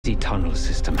The tunnel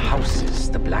system houses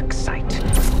the black site,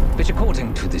 which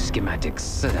according to the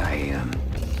schematics that I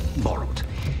borrowed,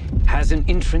 has an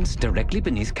entrance directly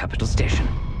beneath Capital Station.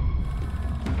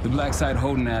 The black site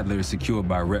holding Adler is secured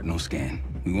by retinal scan.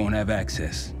 We won't have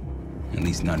access. At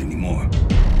least not anymore.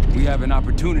 We have an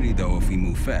opportunity, though, if we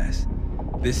move fast.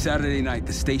 This Saturday night,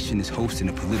 the station is hosting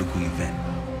a political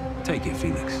event. Take it,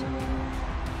 Felix.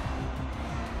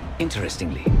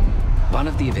 Interestingly, one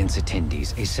of the event's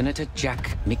attendees, a Senator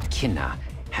Jack McKenna,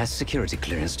 has security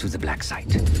clearance to the black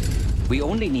site. We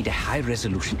only need a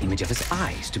high-resolution image of his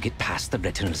eyes to get past the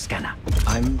retinal scanner.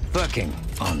 I'm working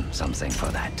on something for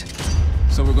that.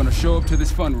 So we're gonna show up to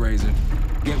this fundraiser,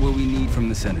 get what we need from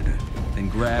the Senator, then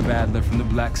grab Adler from the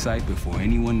black site before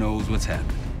anyone knows what's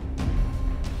happened.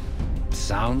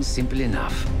 Sounds simple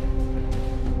enough.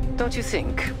 Don't you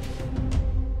think?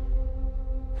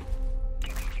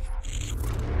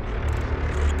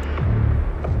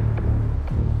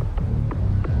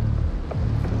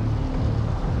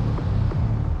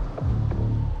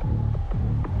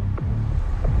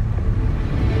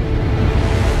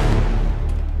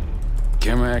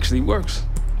 Camera actually works.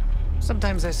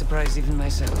 Sometimes I surprise even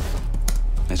myself.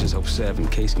 Let's just hope Sev and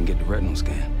Case can get the retinal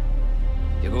scan.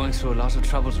 You're going through a lot of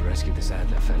trouble to rescue this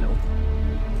Adler fellow.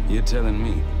 You're telling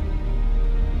me.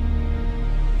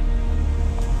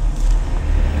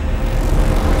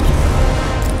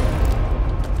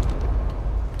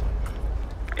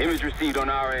 Image received on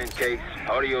our end, Case.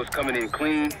 Audio's coming in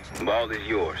clean. Ball is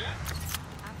yours.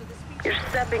 You're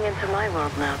stepping into my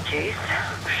world now, Case.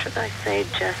 Should I say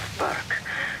Jess Burke,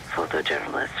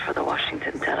 photojournalist for the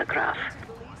Washington Telegraph.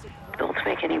 Don't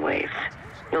make any waves.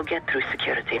 You'll get through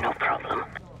security, no problem.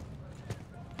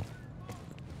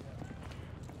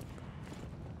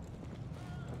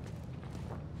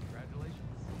 Congratulations.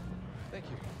 Thank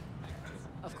you.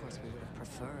 Of course, we would have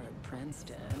preferred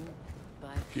Princeton,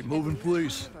 but... Keep moving,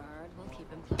 please. We'll keep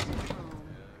him close to home.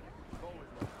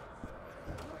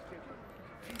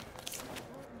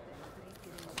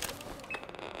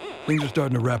 Things are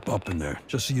starting to wrap up in there,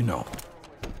 just so you know.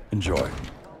 Enjoy.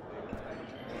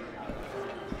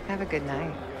 Have a good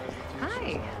night.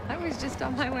 Hi, I was just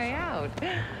on my way out.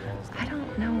 I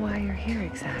don't know why you're here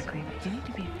exactly, but you need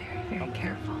to be very, very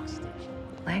careful.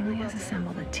 Langley has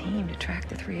assembled a team to track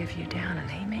the three of you down, and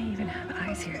they may even have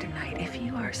eyes here tonight. If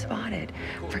you are spotted,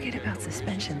 forget about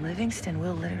suspension. Livingston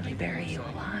will literally bury you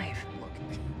alive.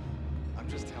 I'm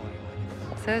just telling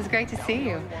you. So it's great to see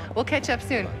you. We'll catch up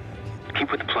soon.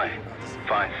 Keep with the plan.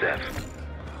 Find Sev.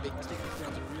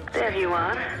 There you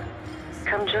are.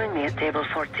 Come join me at table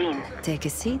 14. Take a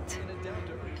seat.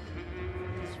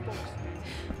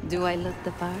 Do I look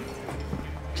the part?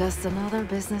 Just another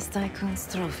business tycoon's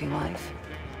trophy wife.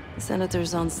 The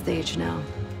Senator's on stage now.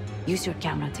 Use your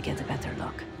camera to get a better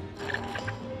look.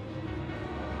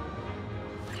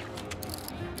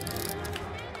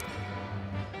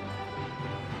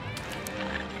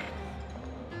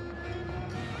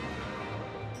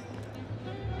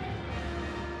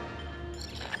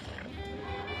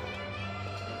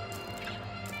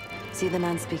 See the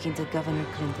man speaking to Governor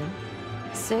Clinton?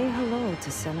 Say hello to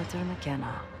Senator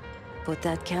McKenna. Put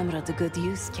that camera to good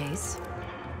use, Case.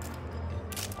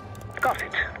 Got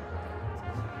it.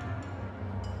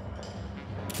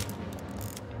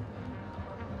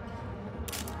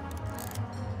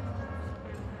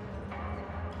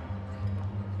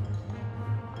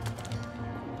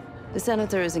 The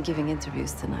Senator isn't giving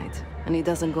interviews tonight, and he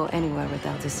doesn't go anywhere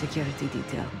without his security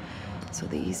detail. So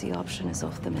the easy option is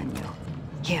off the menu.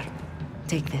 Here,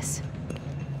 take this.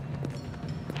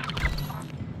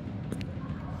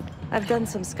 I've done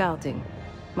some scouting.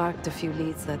 Marked a few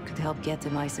leads that could help get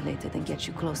him isolated and get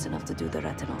you close enough to do the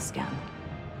retinal scan.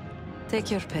 Take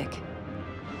your pick.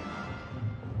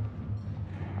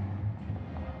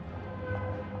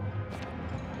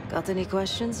 Got any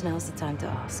questions? Now's the time to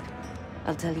ask.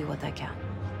 I'll tell you what I can.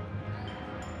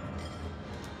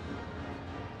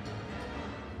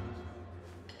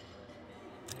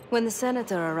 When the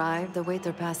Senator arrived, the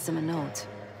waiter passed him a note.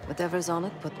 Whatever's on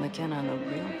it put McKenna in a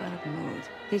real bad mood.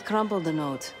 He crumpled the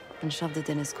note and shoved it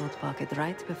in his coat pocket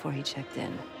right before he checked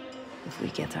in. If we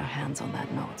get our hands on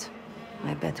that note,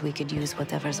 I bet we could use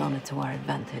whatever's on it to our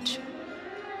advantage.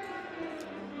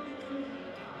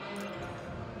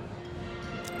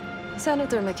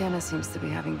 Senator McKenna seems to be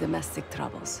having domestic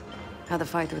troubles. Had a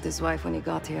fight with his wife when he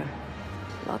got here.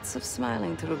 Lots of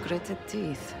smiling through gritted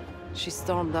teeth. She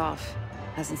stormed off.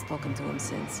 Hasn't spoken to him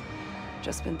since.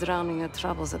 Just been drowning her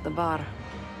troubles at the bar.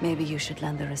 Maybe you should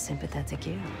lend her a sympathetic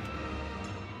ear.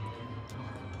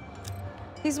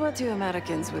 He's what you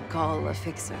Americans would call a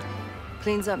fixer.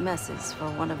 Cleans up messes for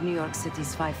one of New York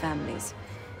City's 5 families.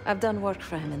 I've done work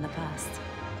for him in the past.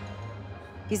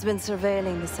 He's been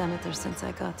surveilling the Senator since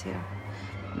I got here.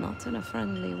 Not in a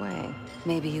friendly way.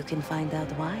 Maybe you can find out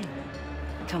why.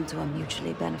 Come to a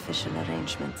mutually beneficial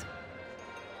arrangement.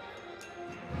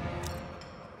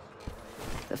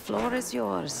 The floor is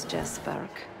yours, Jess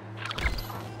Burke.